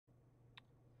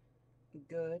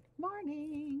Good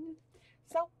morning.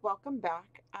 So, welcome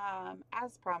back.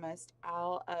 As promised,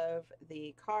 all of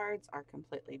the cards are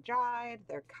completely dried,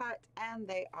 they're cut, and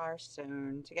they are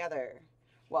sewn together.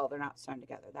 Well, they're not sewn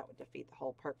together. That would defeat the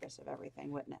whole purpose of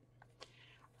everything, wouldn't it?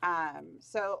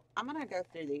 So I'm gonna go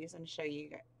through these and show you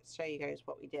guys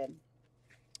what we did.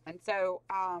 And so,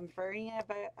 for any of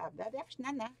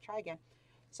try again.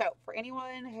 So, for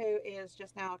anyone who is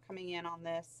just now coming in on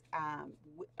this,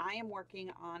 I am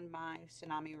working on my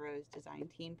Tsunami Rose Design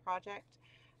Team project,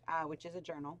 which is a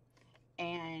journal,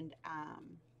 and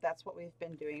that's what we've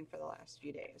been doing for the last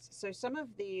few days. So, some of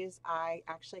these I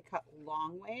actually cut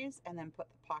long ways and then put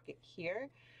the pocket here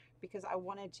because I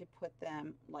wanted to put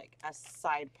them like a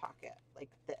side pocket,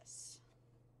 like this,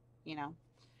 you know?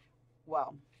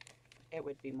 Well, it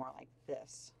would be more like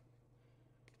this.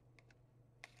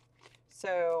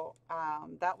 So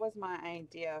that was my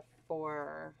idea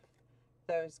for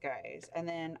those guys. And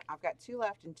then I've got two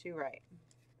left and two right.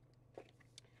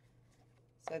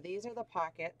 So these are the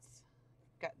pockets.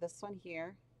 Got this one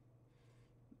here,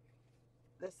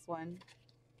 this one.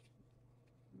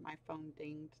 My phone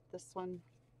dinged. This one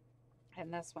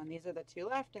and this one. These are the two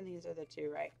left and these are the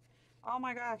two right. Oh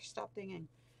my gosh, stop dinging.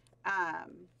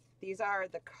 Um, these are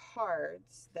the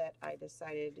cards that I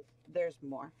decided there's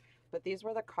more. But these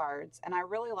were the cards, and I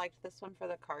really liked this one for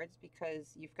the cards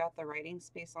because you've got the writing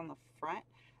space on the front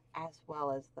as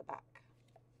well as the back.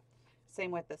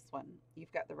 Same with this one.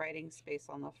 You've got the writing space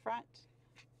on the front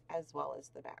as well as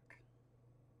the back.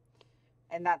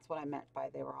 And that's what I meant by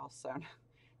they were all sewn.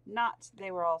 Not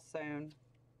they were all sewn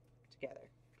together.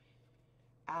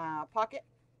 Pocket,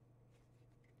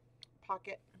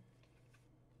 pocket,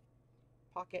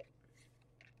 pocket,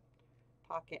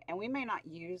 pocket. And we may not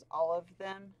use all of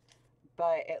them,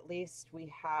 but at least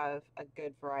we have a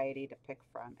good variety to pick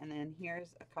from. And then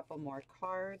here's a couple more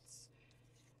cards.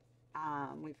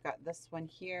 We've got this one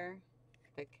here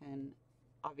that can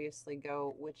obviously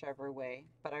go whichever way,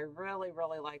 but I really,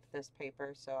 really liked this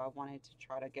paper, so I wanted to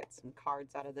try to get some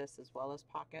cards out of this as well as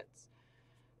pockets.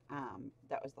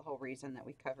 That was the whole reason that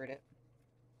we covered it.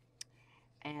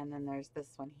 And then there's this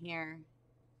one here,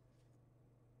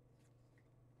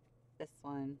 this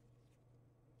one,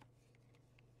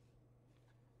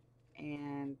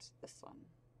 and this one.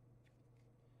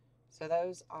 So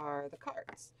those are the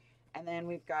cards. And then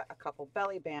we've got a couple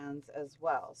belly bands as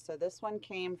well. So this one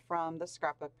came from the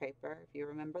scrapbook paper, if you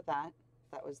remember that.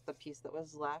 That was the piece that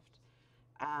was left.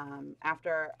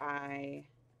 After I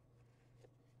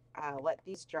let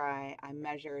these dry, I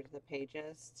measured the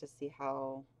pages to see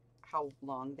how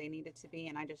long they needed to be,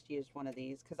 and I just used one of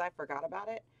these because I forgot about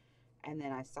it, and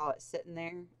then I saw it sitting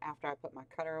there after I put my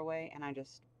cutter away, and I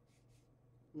just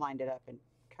lined it up and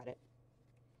cut it.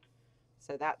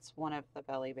 So that's one of the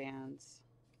belly bands.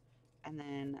 And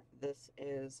then this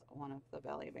is one of the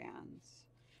belly bands.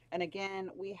 And again,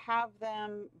 we have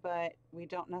them, but we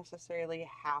don't necessarily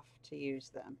have to use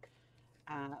them.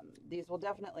 These will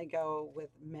definitely go with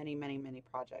many, many, many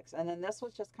projects. And then this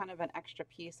was just kind of an extra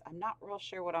piece. I'm not real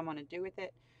sure what I'm going to do with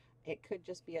it. It could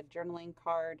just be a journaling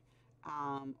card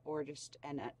or just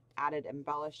an added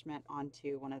embellishment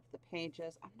onto one of the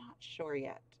pages. I'm not sure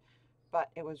yet, but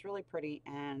it was really pretty,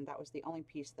 and that was the only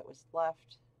piece that was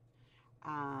left.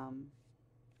 Um,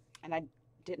 and I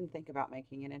didn't think about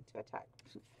making it into a tag,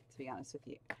 to be honest with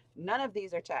you. None of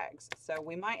these are tags, so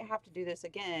we might have to do this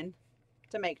again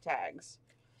to make tags.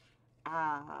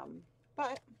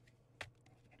 But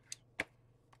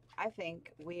I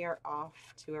think we are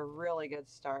off to a really good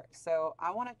start. So I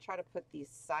want to try to put these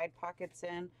side pockets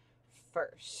in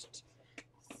first.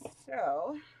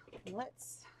 So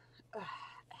let's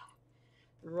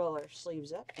roll our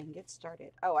sleeves up and get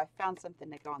started. Oh, I found something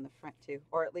to go on the front too,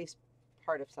 or at least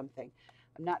part of something.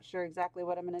 I'm not sure exactly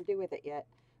what I'm going to do with it yet,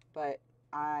 but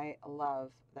I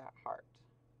love that heart.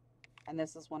 And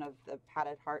this is one of the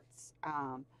padded hearts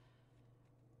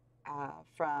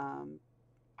from,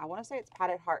 I want to say it's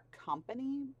Padded Heart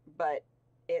Company, but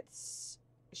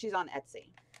she's on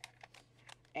Etsy.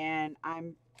 And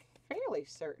I'm fairly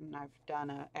certain I've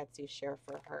done a Etsy share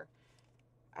for her.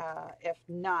 If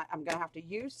not, I'm going to have to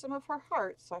use some of her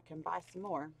hearts so I can buy some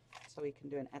more so we can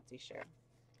do an Etsy share.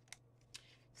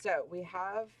 So we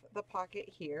have the pocket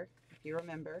here, if you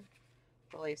remember,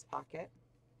 the lace pocket.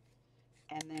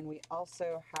 And then we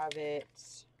also have it,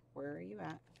 where are you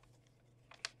at?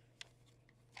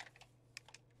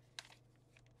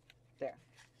 There.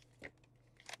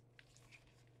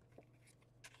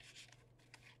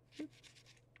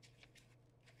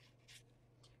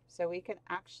 So we can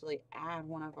actually add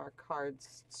one of our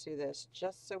cards to this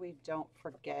just so we don't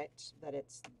forget that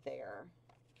it's there.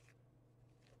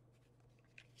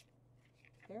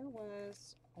 there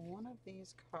was one of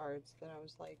these cards that I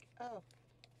was like, oh,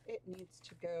 it needs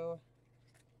to go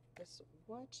this.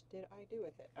 What did I do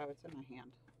with it? Oh, it's in my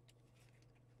hand.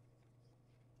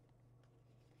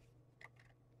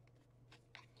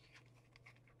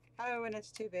 Oh, and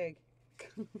it's too big.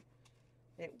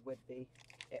 It would be.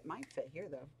 It might fit here,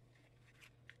 though.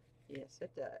 Yes,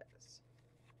 it does.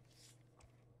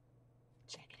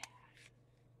 Check it out.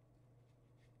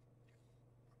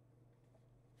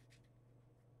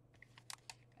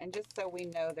 And just so we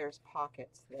know there's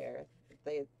pockets there,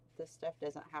 this stuff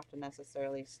doesn't have to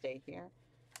necessarily stay here.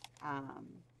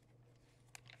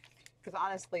 Because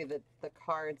honestly, the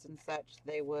cards and such,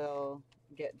 they will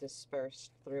get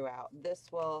dispersed throughout. This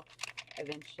will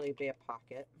eventually be a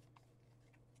pocket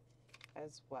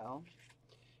as well.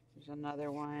 There's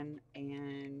another one,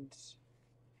 and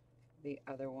the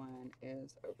other one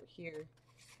is over here,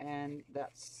 and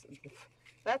that's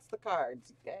the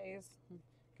cards, guys,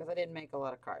 because I didn't make a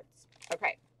lot of cards.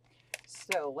 Okay,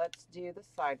 so let's do the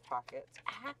side pockets.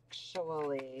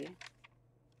 Actually,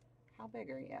 how big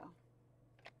are you?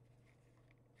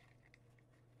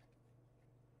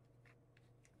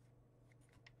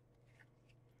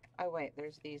 Oh wait,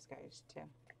 there's these guys too.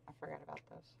 I forgot about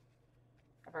those.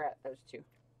 I forgot those two.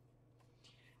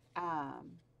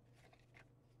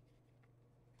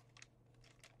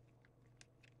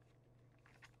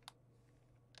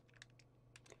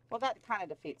 Well, that kind of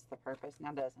defeats the purpose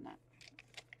now, doesn't it?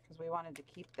 Because we wanted to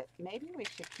keep it. Maybe we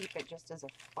should keep it just as a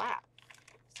flap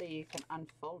so you can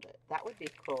unfold it. That would be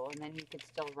cool, and then you could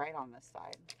still write on this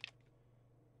side.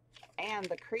 And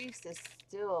the crease is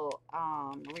still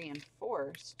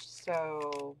reinforced,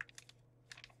 so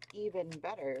even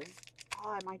better. Oh,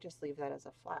 I might just leave that as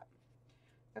a flap.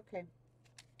 Okay.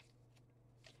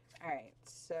 All right,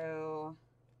 so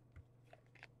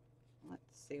let's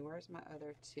see, where's my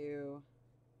other two?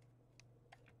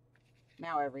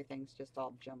 Now everything's just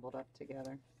all jumbled up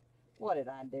together. What did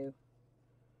I do?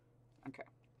 Okay.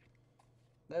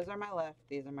 Those are my left,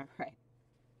 these are my right.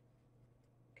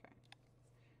 Okay.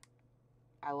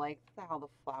 I like how the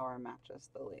flower matches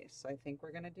the lace, so I think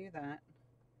we're gonna do that.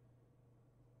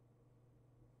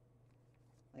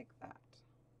 Like that.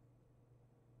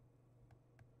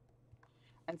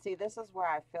 And see, this is where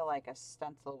I feel like a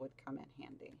stencil would come in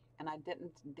handy. And I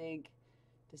didn't dig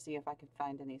to see if I could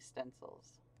find any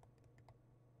stencils.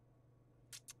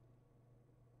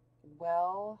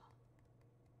 Well,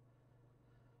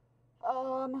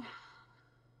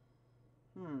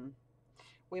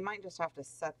 we might just have to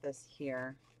set this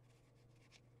here.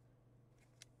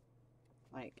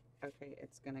 Like, okay,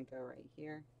 it's gonna go right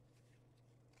here.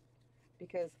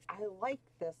 Because I like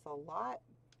this a lot,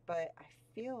 but I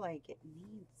feel like it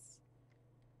needs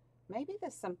maybe the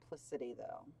simplicity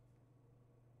though.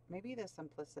 Maybe the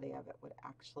simplicity of it would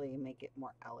actually make it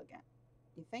more elegant.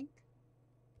 You think?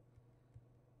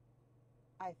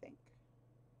 I think.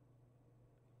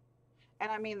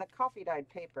 And I mean, the coffee dyed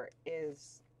paper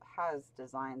has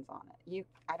designs on it.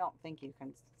 I don't think you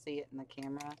can see it in the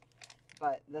camera,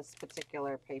 but this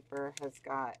particular paper has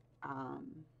got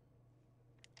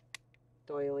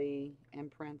doily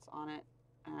imprints on it.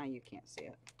 You can't see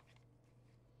it.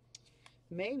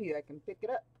 Maybe I can pick it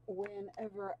up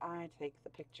whenever I take the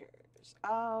pictures.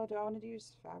 Oh, do I want to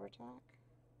use Fabri-Tac?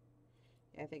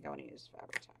 Yeah, I think I want to use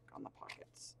Fabri-Tac on the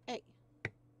pockets. Hey.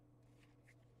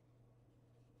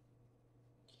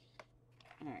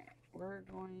 All right, we're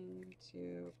going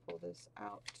to pull this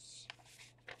out.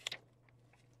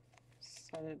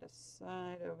 Set it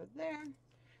aside over there.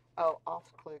 Oh,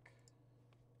 off click.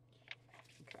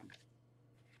 Okay.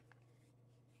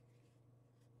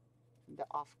 The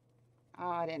off. Oh,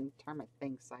 I didn't turn my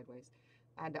thing sideways.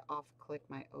 I had to off click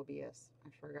my OBS. I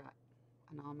forgot.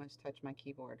 And I almost touched my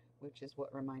keyboard, which is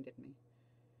what reminded me.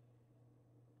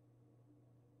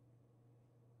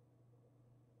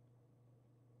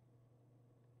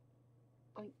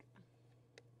 Oink.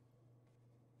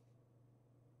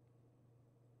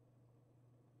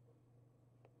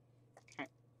 Okay.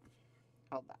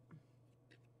 Hold that.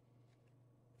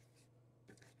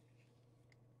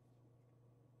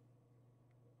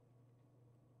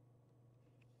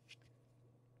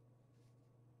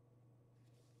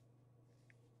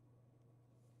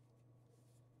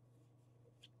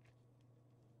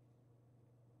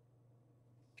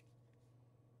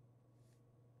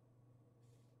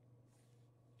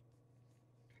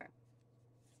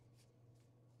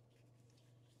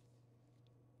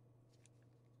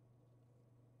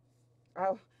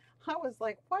 Oh, I was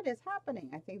like, what is happening?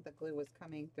 I think the glue was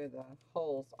coming through the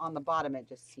holes on the bottom. It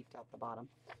just seeped out the bottom.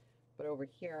 But over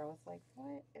here, I was like,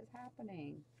 what is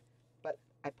happening? But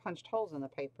I punched holes in the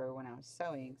paper when I was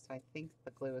sewing, so I think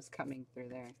the glue is coming through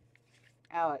there.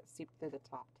 Oh, it seeped through the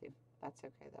top too. That's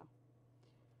okay though.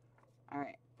 All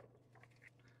right.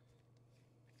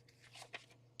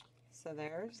 So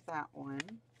there's that one.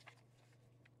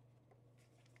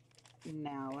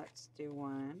 Now let's do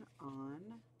one on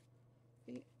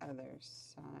the other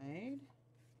side.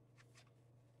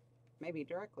 Maybe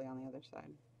directly on the other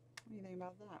side. What do you think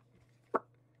about that?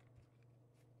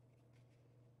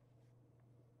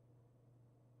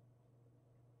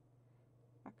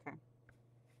 Okay.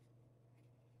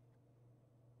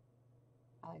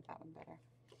 I like that one better.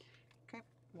 Okay,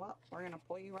 well, we're going to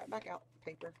pull you right back out,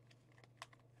 paper.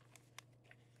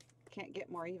 Can't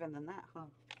get more even than that, huh?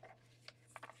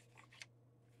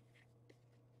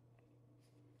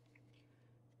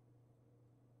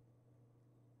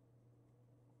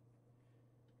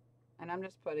 And I'm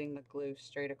just putting the glue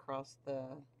straight across the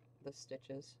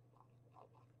stitches.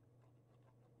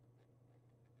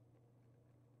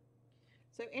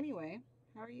 So anyway,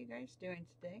 how are you guys doing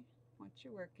today? What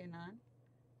you working on?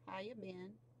 How you been?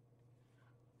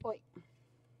 Oi.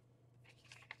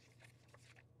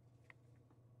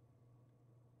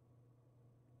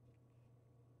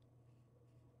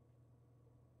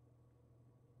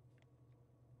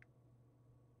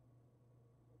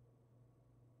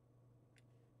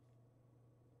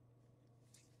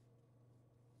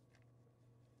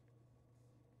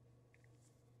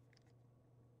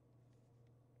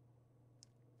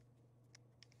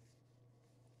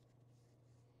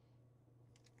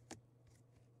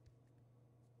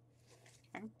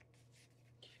 Okay.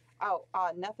 Oh,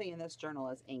 nothing in this journal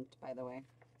is inked, by the way.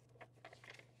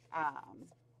 I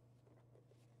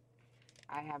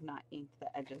have not inked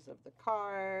the edges of the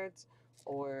cards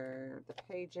or the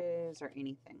pages or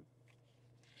anything.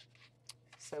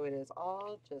 So it is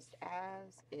all just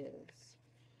as is.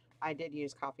 I did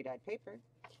use coffee dyed paper,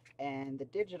 and the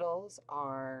digitals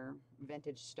are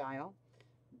vintage style.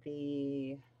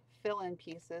 The fill-in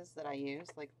pieces that I use,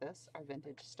 like this, are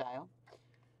vintage style.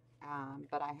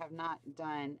 But I have not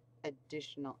done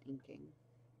additional inking.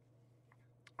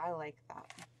 I like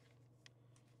that.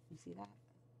 You see that?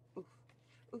 Oof,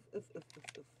 oof, oof, oof, oof,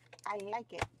 oof. I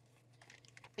like it.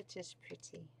 It's just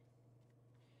pretty.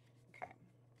 Okay.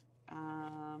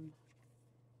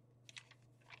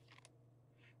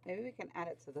 Maybe we can add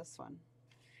it to this one.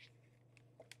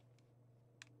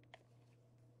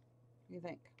 What do you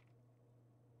think?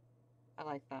 I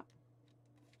like that.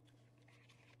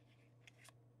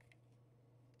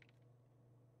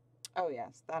 Oh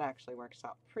yes, that actually works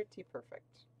out pretty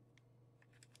perfect.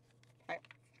 Okay.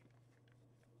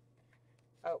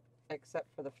 Oh, except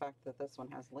for the fact that this one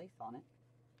has lace on it.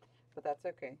 But that's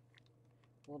okay.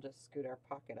 We'll just scoot our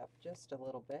pocket up just a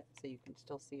little bit so you can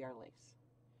still see our lace.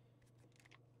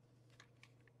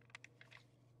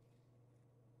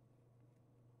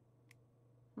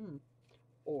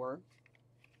 Or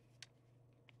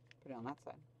put it on that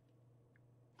side.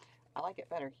 I like it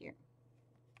better here.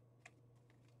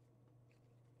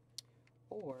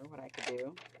 Or what I could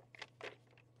do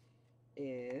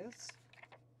is,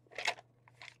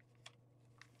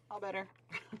 all better.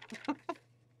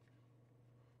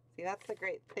 See, that's the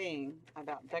great thing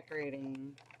about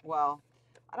decorating. Well,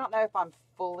 I don't know if I'm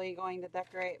fully going to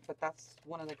decorate, but that's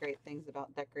one of the great things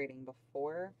about decorating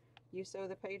before you sew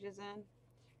the pages in,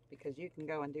 because you can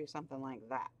go and do something like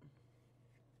that.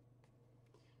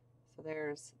 So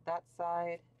there's that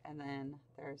side, and then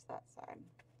there's that side.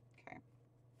 Okay.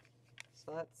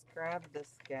 So let's grab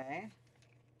this guy.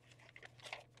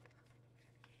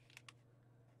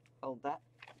 Hold that.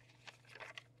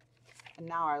 And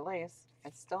now our lace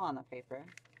is still on the paper,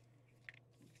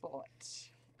 but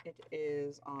it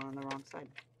is on the wrong side.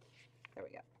 There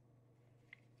we go.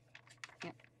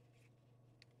 Yep.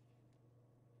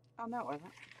 Oh, no, it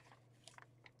wasn't.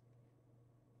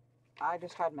 I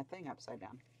just had my thing upside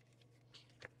down.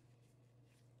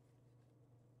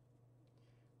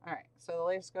 Alright, so the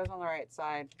lace goes on the right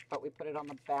side, but we put it on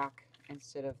the back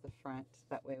instead of the front.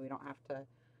 That way we don't have to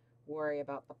worry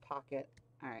about the pocket.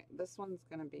 Alright, this one's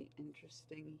going to be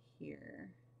interesting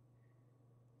here.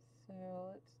 So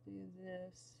let's do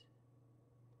this.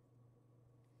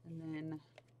 And then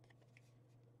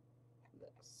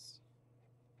this.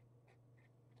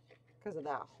 Because of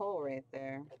that hole right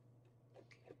there,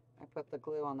 I put the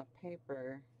glue on the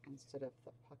paper instead of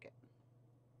the pocket.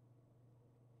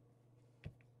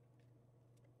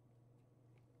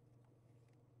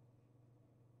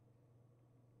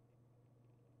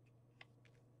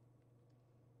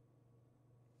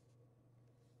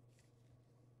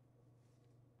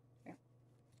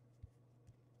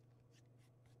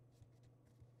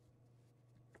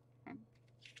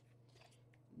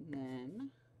 And then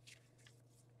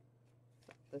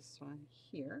put this one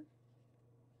here.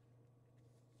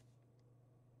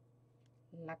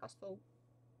 Like so.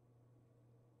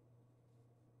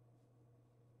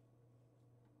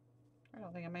 I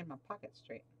don't think I made my pocket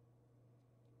straight.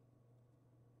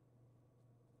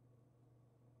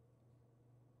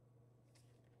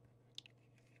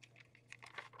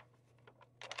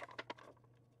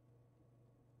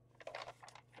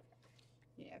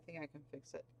 Yeah, I think I can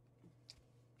fix it.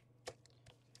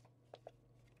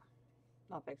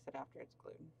 I'll fix it after it's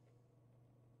glued.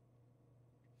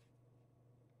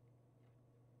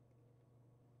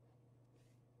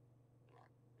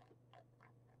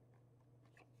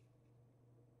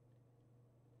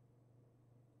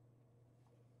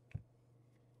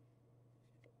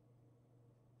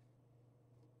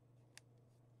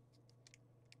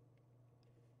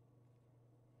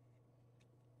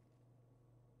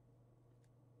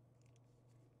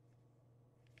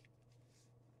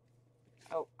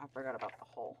 Oh, I forgot about the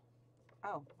hole.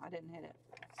 Oh, I didn't hit it.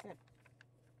 That's good.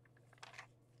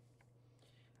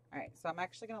 All right, so I'm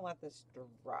actually going to let this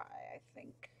dry, I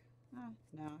think. No,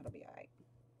 it'll be all right.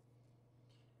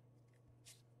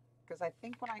 Because I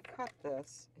think when I cut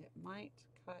this, it might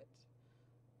cut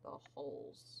the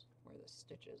holes where the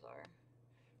stitches are.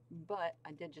 But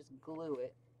I did just glue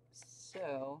it,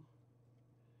 so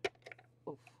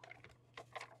oof,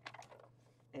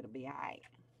 it'll be all right.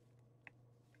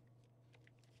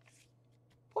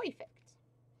 Perfect.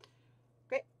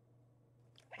 Great.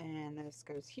 And this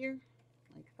goes here,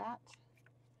 like that,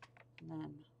 and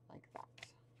then like that.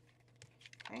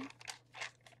 Okay.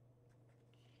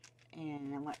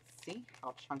 And let's see,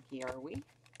 how chunky are we?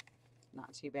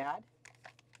 Not too bad.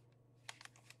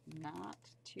 Not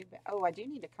too bad. Oh, I do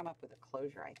need to come up with a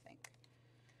closure, I think.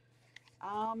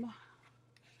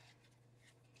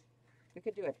 We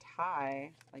could do a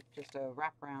tie, like just a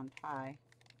wraparound tie.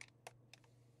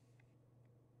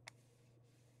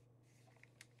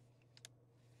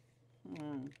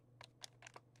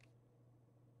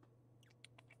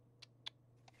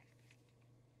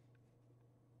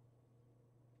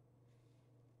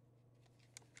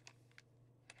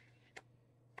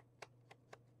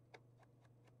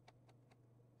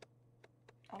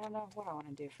 I don't know what I want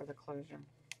to do for the closure.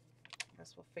 I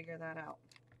guess we'll figure that out.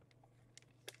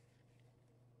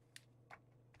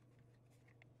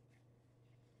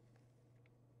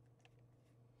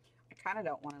 I kind of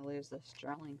don't want to lose this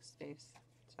journaling space,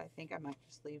 so I think I might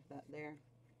just leave that there.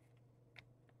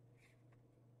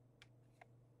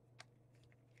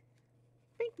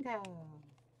 Bingo!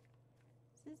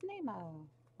 This is Nemo.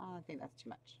 Oh, I think that's too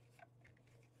much.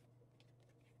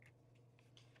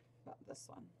 About this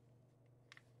one.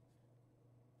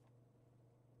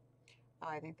 Oh,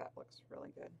 I think that looks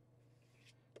really good.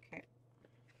 Okay.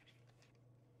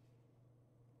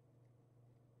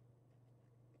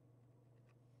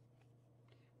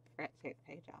 All right, take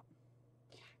the page out.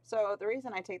 So the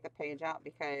reason I take the page out,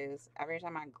 because every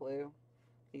time I glue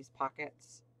these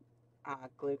pockets,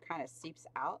 glue kind of seeps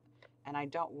out, and I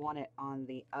don't want it on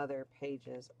the other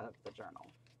pages of the journal.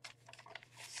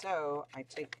 So I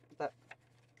take the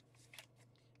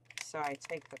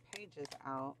pages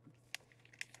out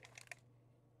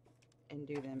and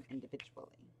do them individually.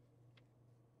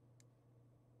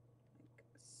 Like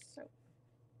so.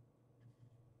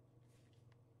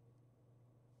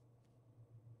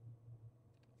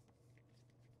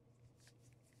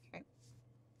 Okay.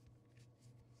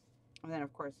 And then,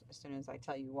 of course, as soon as I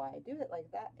tell you why I do it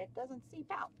like that, it doesn't seep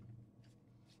out.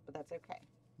 But that's okay.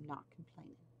 I'm not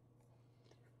complaining.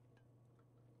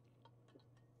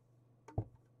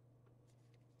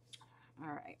 All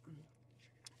right.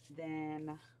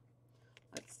 Then,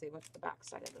 let's see, what's the back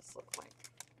side of this look like?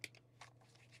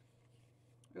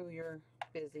 Oh, you're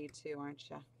busy too, aren't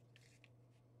you?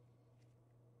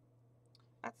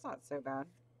 That's not so bad.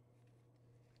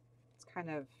 It's kind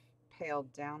of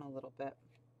paled down a little bit,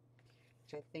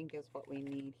 which I think is what we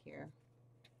need here.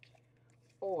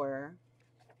 Or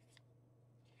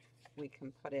we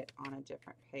can put it on a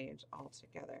different page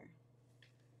altogether.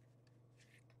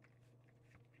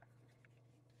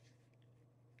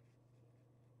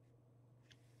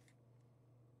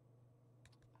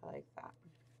 I like that.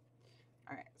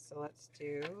 All right, so let's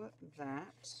do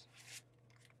that.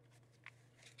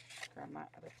 Grab my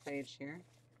other page here.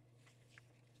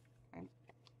 Okay.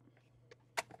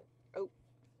 Oh,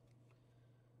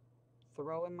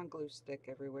 throwing my glue stick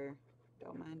everywhere.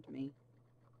 Don't mind me.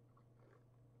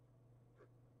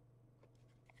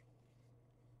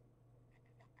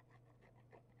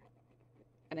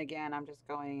 And again, I'm just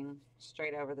going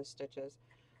straight over the stitches.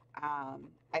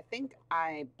 I think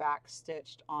I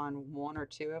backstitched on one or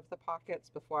two of the pockets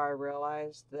before I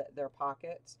realized that they're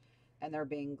pockets and they're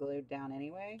being glued down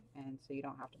anyway, and so you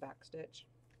don't have to backstitch.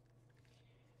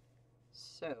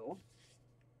 So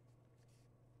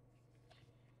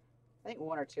I think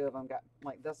one or two of them got,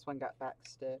 like this one got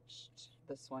backstitched,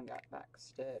 this one got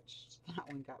backstitched, that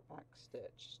one got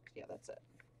backstitched. Yeah, that's it.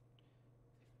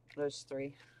 Those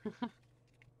three.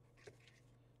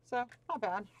 So not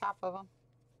bad, half of them.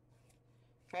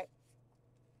 Okay.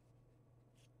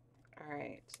 All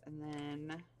right, and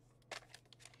then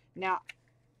now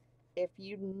if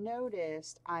you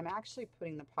noticed, I'm actually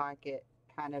putting the pocket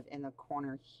kind of in the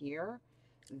corner here.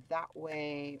 That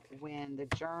way, when the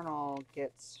journal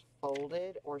gets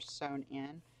folded or sewn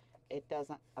in, it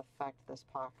doesn't affect this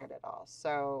pocket at all.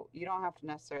 So you don't have to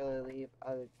necessarily leave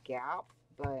a gap,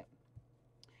 but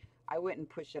I wouldn't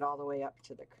push it all the way up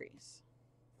to the crease.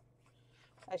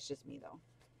 That's just me though.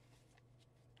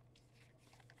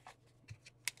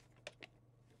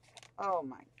 Oh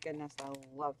my goodness, I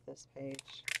love this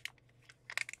page.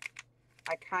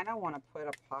 I kind of want to put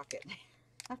a pocket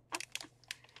there.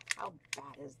 How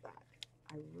bad is that?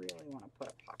 I really want to put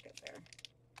a pocket there.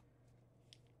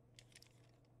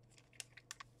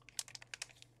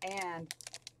 And,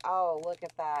 oh, look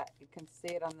at that. You can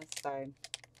see it on this side.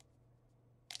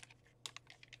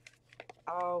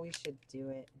 Oh, we should do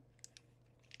it.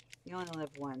 You only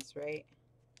live once, right?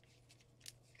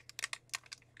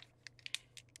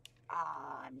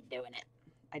 I'm doing it.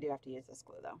 I do have to use this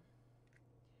glue, though.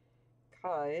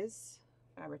 Because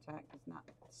Fabri-Tac does not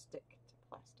stick to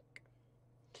plastic.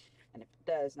 And if it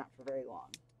does, not for very long.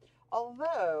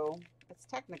 Although, it's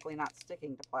technically not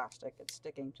sticking to plastic. It's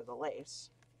sticking to the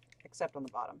lace. Except on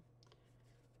the bottom.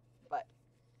 But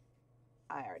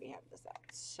I already have this out.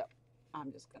 So,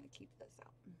 I'm just going to keep this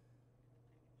out.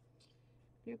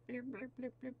 Bloop, bloop, bloop,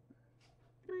 bloop, bloop.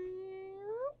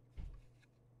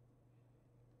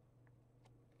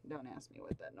 Don't ask me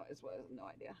what that noise was. No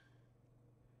idea.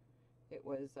 It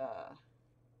was,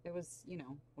 you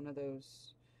know, one of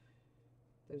those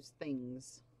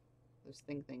things. Those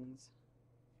things.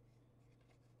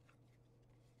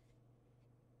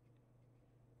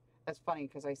 That's funny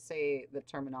because I say the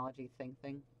terminology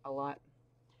thing a lot.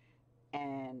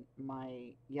 And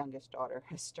my youngest daughter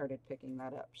has started picking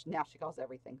that up. Now she calls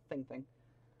everything thing.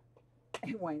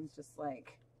 And Wayne's just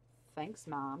like, thanks,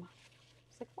 Mom.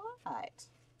 She's like, what?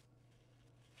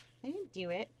 I didn't do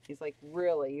it. He's like,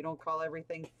 really? You don't call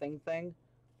everything thing? I'm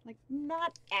like,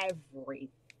 not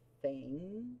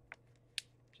everything.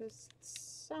 Just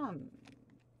some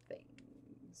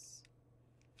things.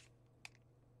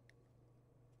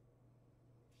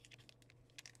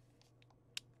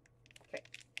 Okay.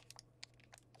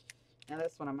 Now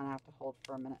this one I'm going to have to hold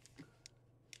for a minute.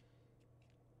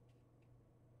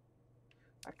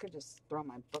 I could just throw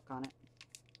my book on it.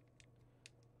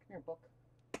 Come here, book.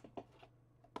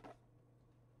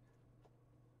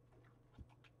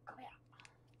 Come here.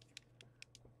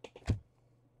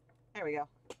 There we go.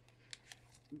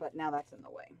 But now that's in the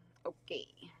way. Okay.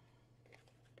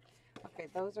 Okay,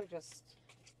 those are just...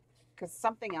 because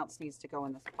something else needs to go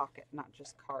in this pocket, not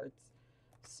just cards.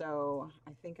 So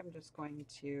I think I'm just going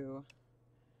to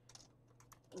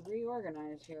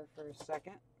reorganize here for a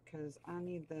second because I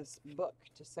need this book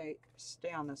to stay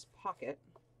on this pocket,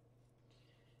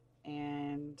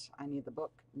 and I need the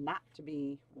book not to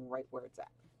be right where it's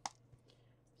at.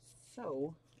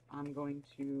 So I'm going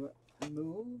to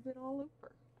move it all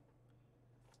over.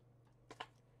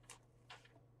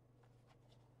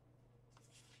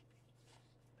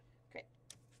 Okay,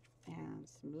 and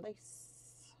some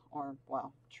lace, or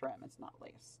well, trim. It's not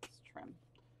lace, it's trim.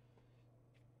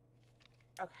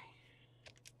 Okay.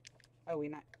 Oh, we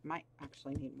might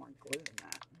actually need more glue than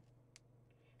that.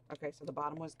 Okay, so the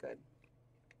bottom was good.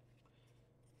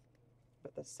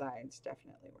 But the sides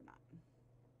definitely were not.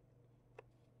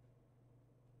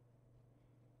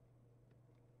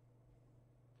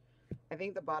 I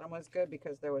think the bottom was good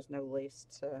because there was no lace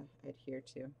to adhere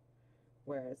to.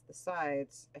 Whereas the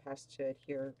sides, it has to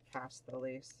adhere past the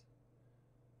lace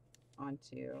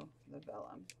onto the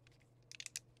vellum.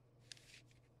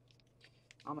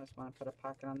 Almost want to put a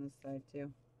pocket on this side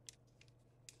too.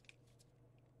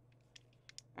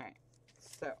 Alright,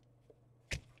 so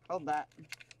hold that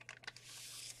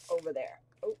over there.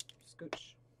 Oh,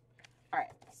 scooch.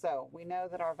 Alright, so we know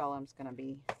that our vellum's going to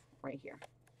be right here.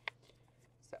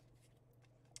 So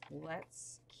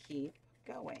let's keep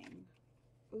going.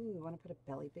 Ooh, want to put a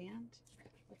belly band?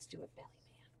 Let's do a belly band.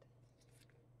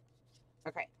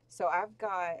 Okay, so I've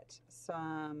got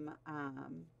some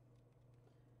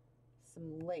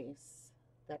lace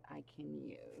that I can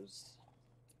use.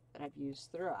 that I've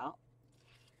used throughout,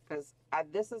 because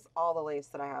this is all the lace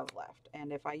that I have left.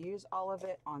 And if I use all of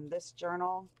it on this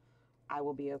journal, I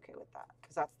will be okay with that,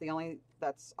 because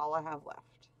that's all I have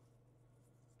left.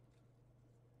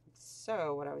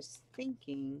 So what I was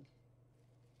thinking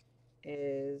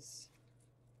is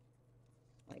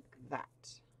like that.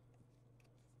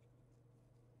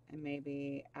 And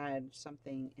maybe add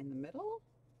something in the middle.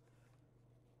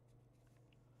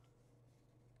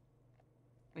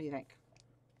 What do you think?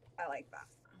 I like that.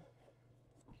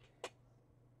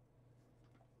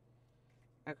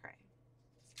 Okay.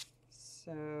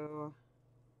 So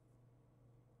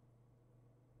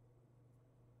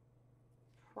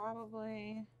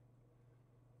probably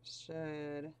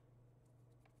should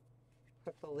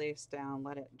put the lace down,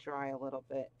 let it dry a little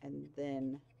bit, and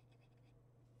then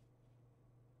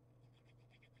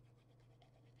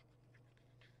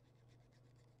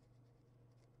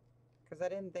because I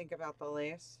didn't think about the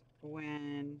lace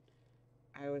when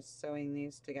I was sewing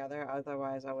these together.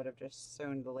 Otherwise, I would have just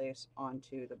sewn the lace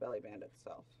onto the belly band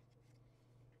itself.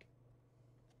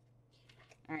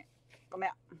 All right, come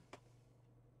out.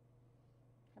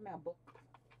 Come out, book.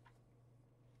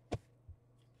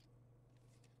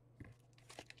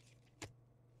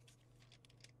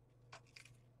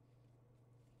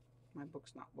 My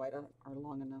book's not wide or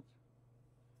long enough.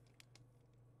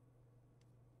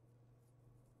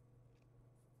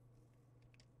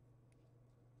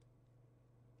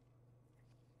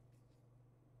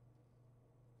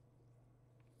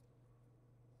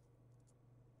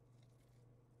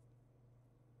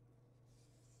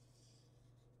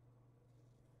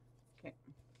 Okay.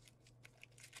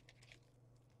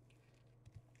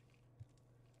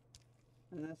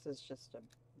 And this is just a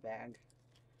bag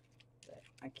that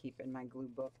I keep in my glue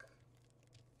book.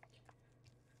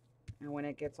 And when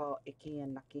it gets all icky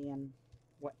and nucky and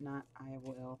whatnot, I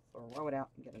will throw it out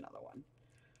and get another one.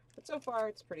 But so far,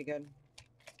 it's pretty good.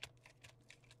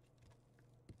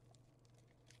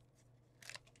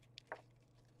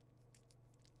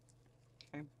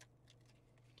 Okay.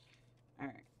 All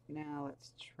right, now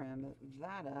let's trim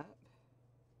that up.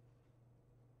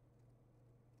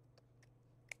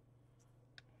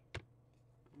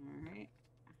 All right.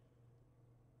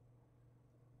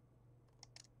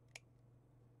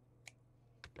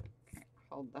 Okay,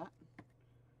 hold that.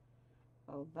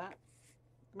 Hold that.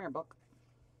 Come here, book.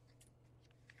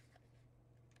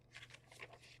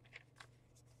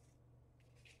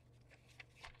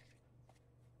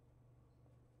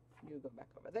 You go back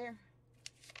over there.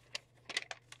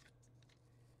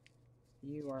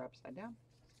 You are upside down.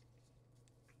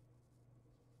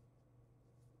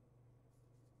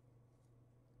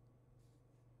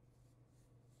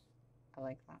 I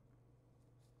like that.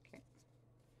 Okay.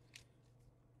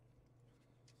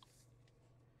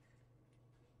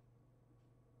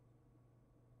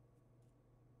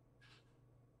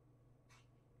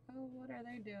 Oh, what are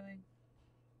they doing?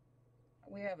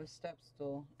 We have a step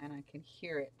stool and I can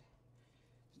hear it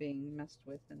being messed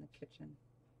with in the kitchen.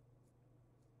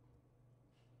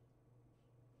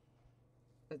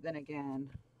 But then again,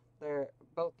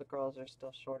 both the girls are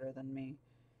still shorter than me.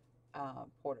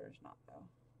 Porter's not though.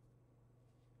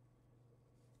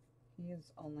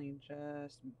 He's only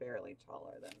just barely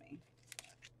taller than me.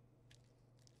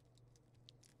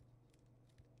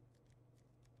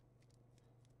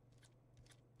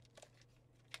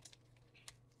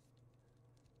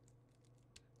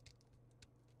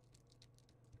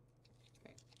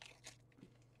 Okay.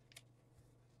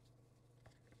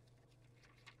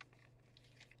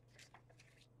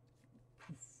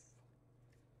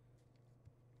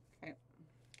 Okay.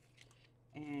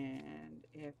 And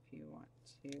if you want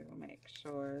to make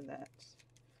sure that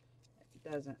it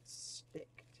doesn't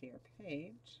stick to your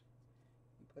page,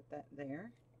 you put that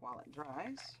there while it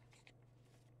dries.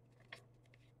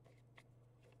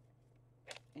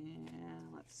 And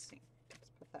let's see,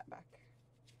 let's put that back.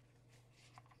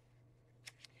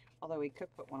 Although we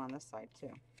could put one on this side too.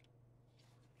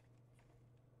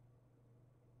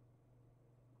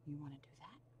 You want to do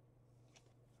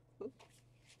that? Oop.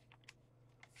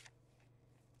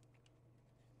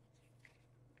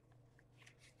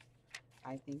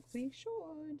 I think we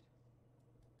should.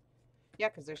 Yeah,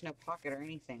 because there's no pocket or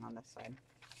anything on this side.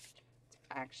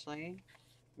 It actually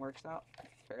works out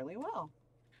fairly well.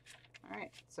 All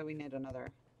right, so we need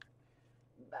another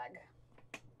bag.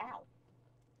 Ow.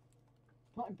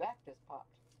 My back just popped.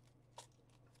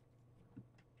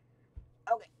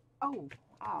 Okay. Oh,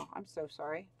 wow, I'm so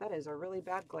sorry. That is a really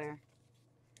bad glare.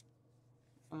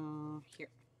 Here.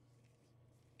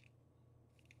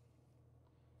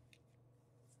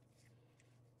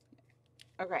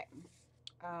 Okay.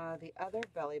 The other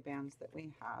belly bands that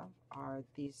we have are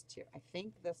these two. I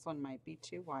think this one might be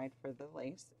too wide for the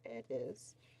lace. It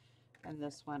is. And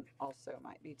this one also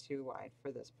might be too wide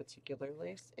for this particular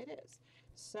lace. It is.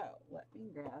 So let me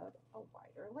grab a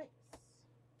wider lace.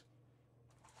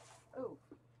 Oh,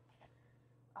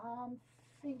 I'm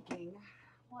thinking,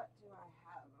 what do I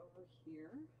have over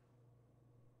here?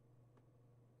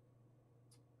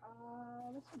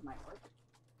 This one might work.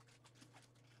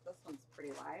 This one's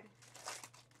pretty wide.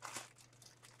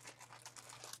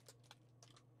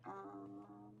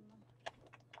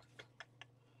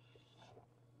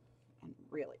 And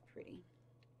really pretty.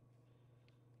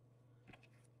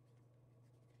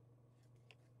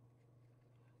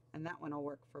 And that one will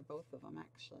work for both of them,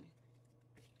 actually.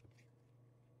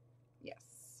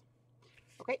 Yes.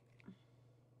 Okay.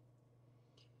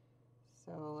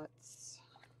 So let's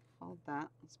hold that.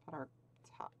 Let's put our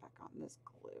top back on this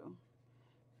glue.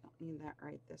 Don't need that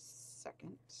right this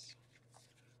second.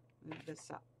 Move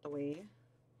this out the way.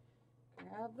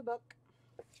 Grab the book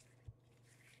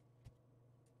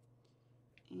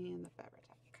and the Fabri-Tac.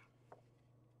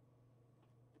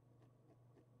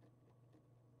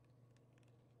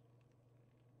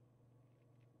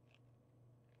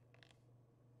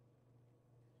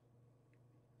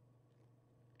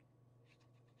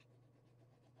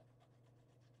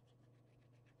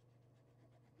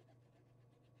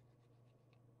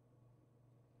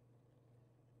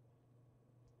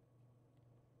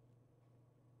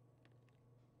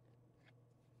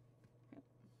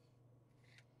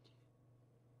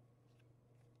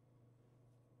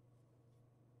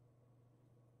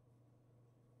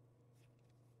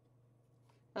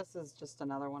 This is just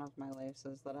another one of my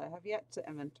laces that I have yet to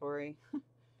inventory.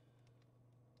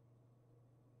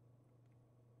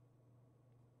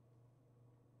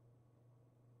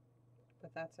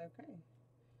 But that's okay,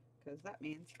 because that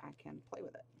means I can play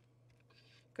with it.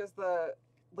 Because the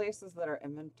laces that are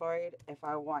inventoried, if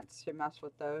I want to mess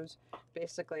with those,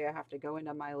 basically I have to go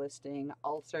into my listing,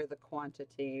 alter the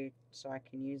quantity so I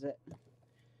can use it.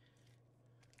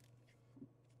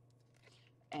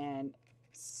 And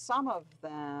some of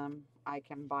them I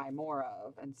can buy more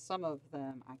of, and some of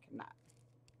them I cannot.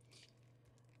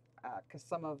 Because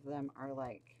some of them are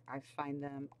like, I find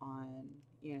them on,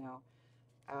 you know,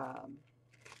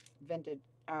 vintage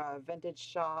vintage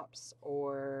shops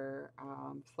or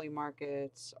flea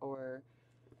markets or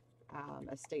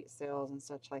estate sales and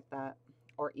such like that,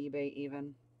 or eBay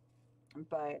even.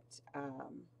 But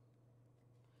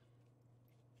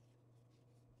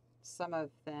some of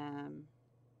them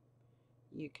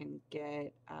you can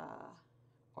get,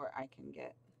 or I can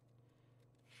get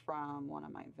from one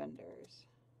of my vendors.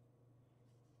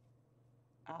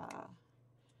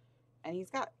 And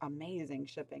he's got amazing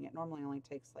shipping. It normally only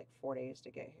takes like 4 days to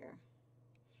get here.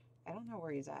 I don't know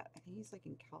where he's at. I think he's like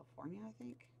in California, I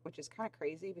think, which is kind of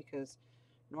crazy because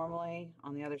normally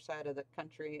on the other side of the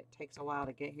country it takes a while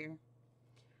to get here,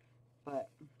 but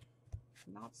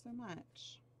not so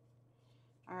much.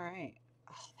 All right.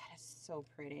 Oh, that is so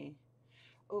pretty.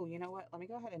 Oh, you know what? Let me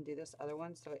go ahead and do this other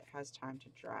one so it has time to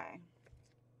dry.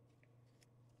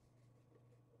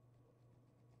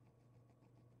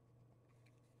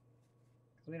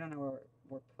 Because we don't know where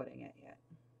we're putting it yet.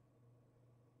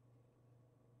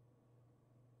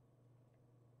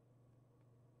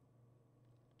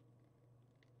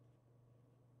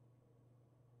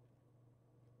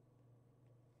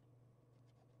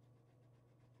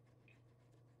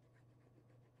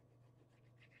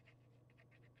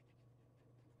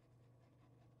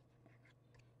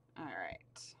 All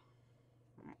right.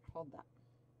 All right, hold that.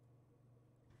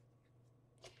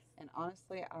 And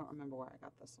honestly, I don't remember where I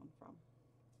got this one from.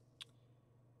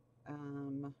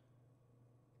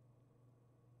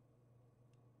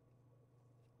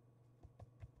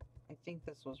 I think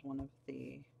this was one of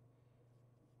the,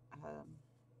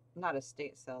 not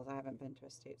estate sales. I haven't been to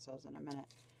estate sales in a minute,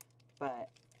 but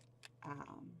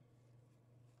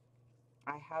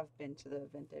I have been to the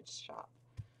vintage shop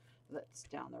that's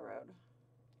down the road.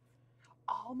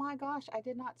 Oh my gosh, I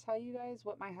did not tell you guys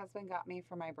what my husband got me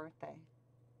for my birthday.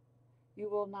 You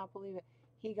will not believe it.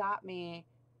 He got me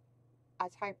a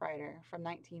typewriter from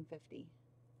 1950.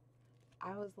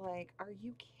 I was like, are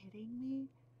you kidding me?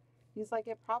 He's like,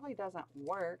 it probably doesn't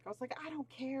work. I was like, I don't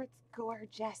care. It's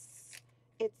gorgeous.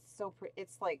 It's so pretty.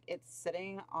 It's like, it's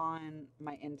sitting on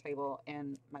my end table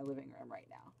in my living room right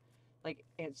now. Like,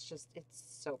 it's just, it's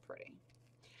so pretty.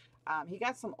 He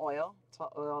got some oil to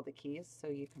oil the keys so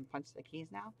you can punch the keys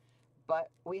now. But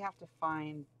we have to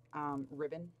find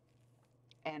ribbon.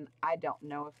 And I don't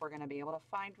know if we're going to be able to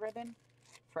find ribbon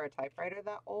for a typewriter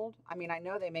that old. I mean, I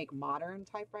know they make modern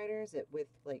typewriters with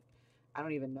like I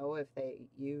don't even know if they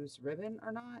use ribbon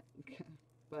or not,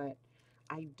 but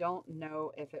I don't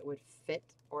know if it would fit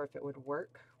or if it would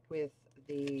work with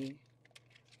the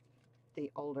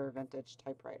older vintage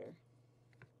typewriter.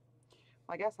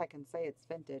 Well, I guess I can say it's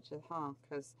vintage, huh?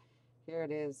 Because here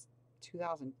it is,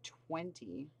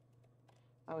 2020.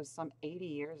 That was some 80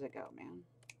 years ago, man.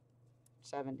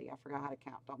 70. I forgot how to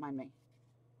count. Don't mind me.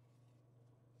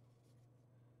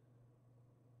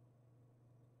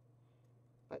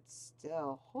 But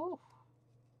still, whew.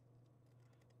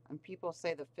 And people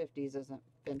say the 50s isn't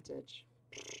vintage.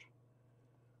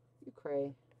 You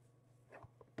cray.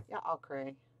 Yeah, I'll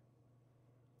cray.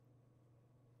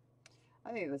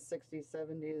 I think the 60s,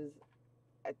 70s,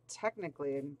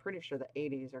 technically, I'm pretty sure the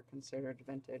 80s are considered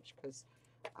vintage because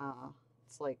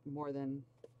it's like more than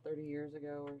 30 years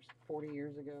ago or 40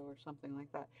 years ago or something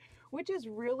like that, which is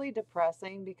really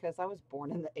depressing because I was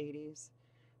born in the 80s,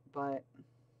 but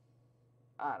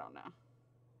I don't know.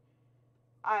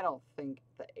 I don't think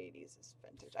the 80s is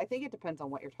vintage. I think it depends on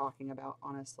what you're talking about,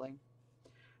 honestly.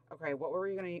 Okay, what were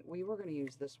we gonna? We were gonna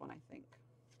use this one, I think,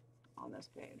 on this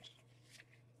page.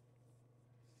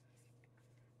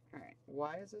 All right,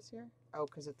 why is this here? Oh,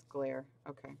 because it's glare.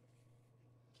 Okay,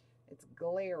 it's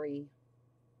glary.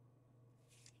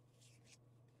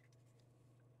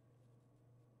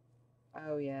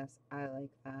 Oh yes, I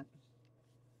like that.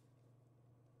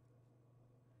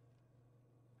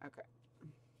 Okay,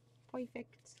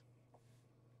 perfect.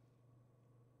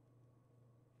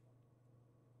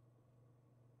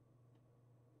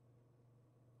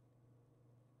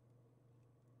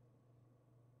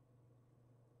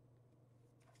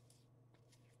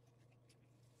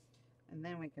 And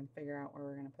then we can figure out where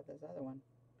we're going to put this other one.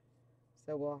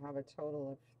 So we'll have a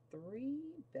total of 3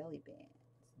 belly bands.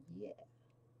 Yeah.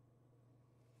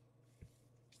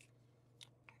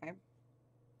 Okay.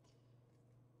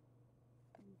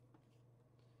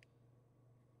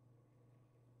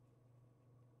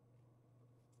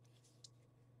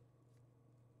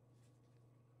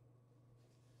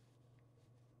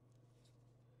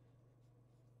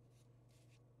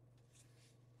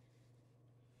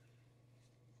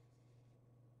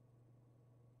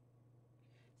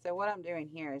 So what I'm doing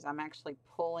here is I'm actually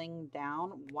pulling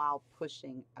down while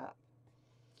pushing up.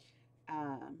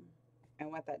 Um,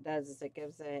 and what that does is it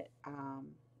gives it,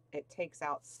 it takes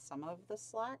out some of the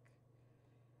slack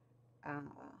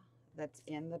that's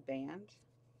in the band.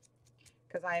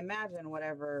 Because I imagine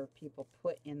whatever people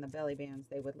put in the belly bands,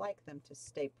 they would like them to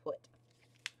stay put.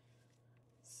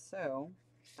 So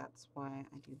that's why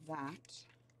I do that.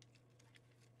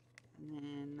 And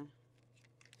then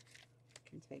I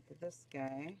can take this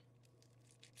guy,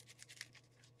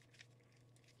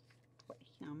 put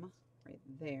him right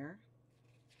there,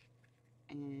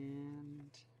 and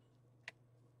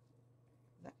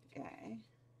that guy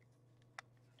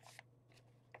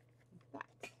like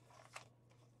that.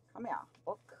 Come here,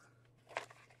 look.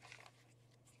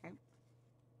 Okay.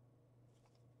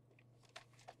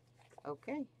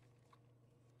 Okay.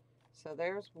 So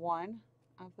there's one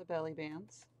of the belly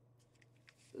bands.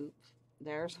 Oops.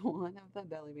 There's one of the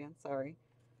belly bands, sorry.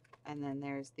 And then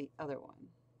there's the other one.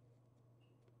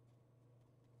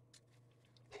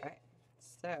 Okay.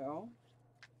 So,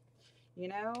 you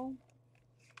know,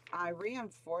 I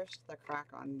reinforced the crack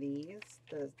on these,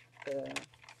 the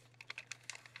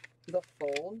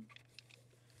fold,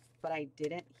 but I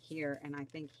didn't here, and I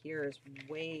think here is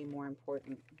way more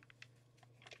important.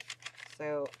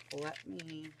 So let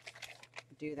me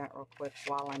do that real quick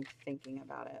while I'm thinking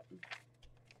about it.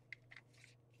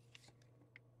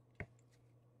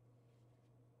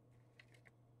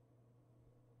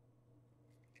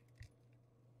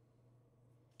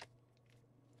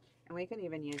 And we can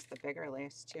even use the bigger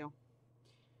lace too.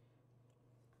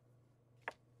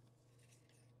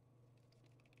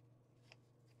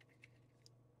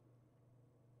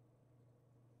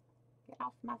 Get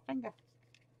off my finger.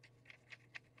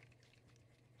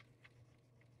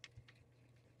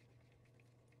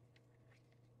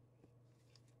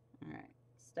 All right,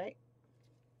 stay.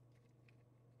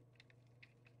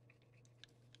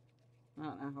 I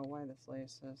don't know how wide this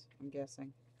lace is, I'm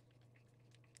guessing.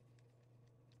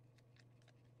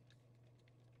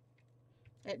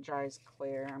 It dries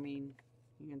clear. I mean,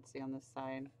 you can see on this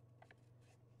side,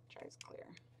 it dries clear.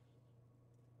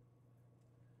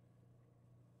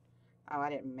 Oh, I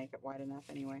didn't make it wide enough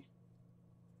anyway.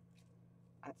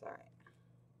 That's all right.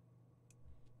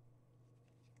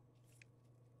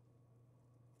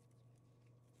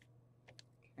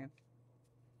 Okay.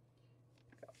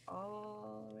 Go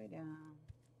all the way down.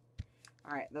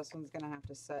 All right, this one's gonna have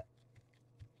to set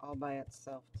all by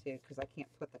itself too because I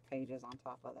can't put the pages on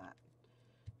top of that.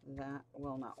 that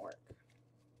will not work,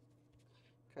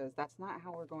 because that's not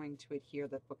how we're going to adhere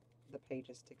the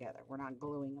pages together. We're not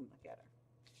gluing them together.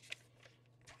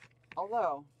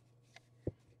 Although,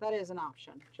 that is an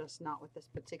option, just not with this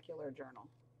particular journal.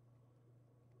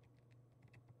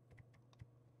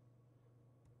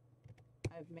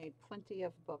 I've made plenty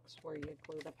of books where you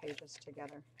glue the pages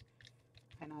together.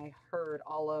 And I heard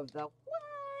all of the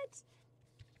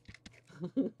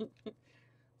what?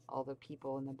 All the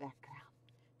people in the background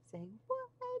saying, what?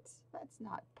 That's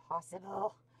not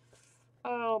possible.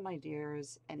 Oh, my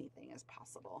dears, anything is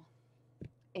possible.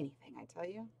 Anything, I tell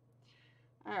you.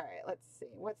 All right, let's see.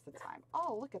 What's the time?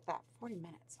 Oh, look at that. 40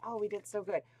 minutes. Oh, we did so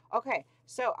good. Okay,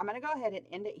 so I'm going to go ahead and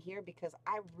end it here because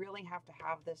I really have to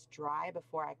have this dry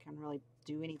before I can really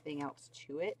do anything else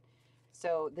to it.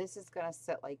 So this is going to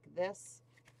sit like this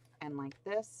and like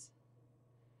this.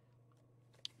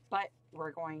 But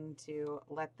we're going to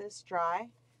let this dry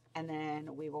and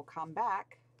then we will come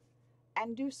back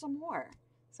and do some more.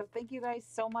 So thank you guys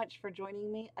so much for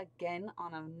joining me again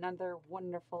on another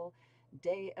wonderful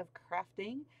day of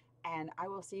crafting, and I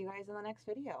will see you guys in the next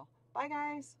video. Bye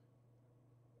guys.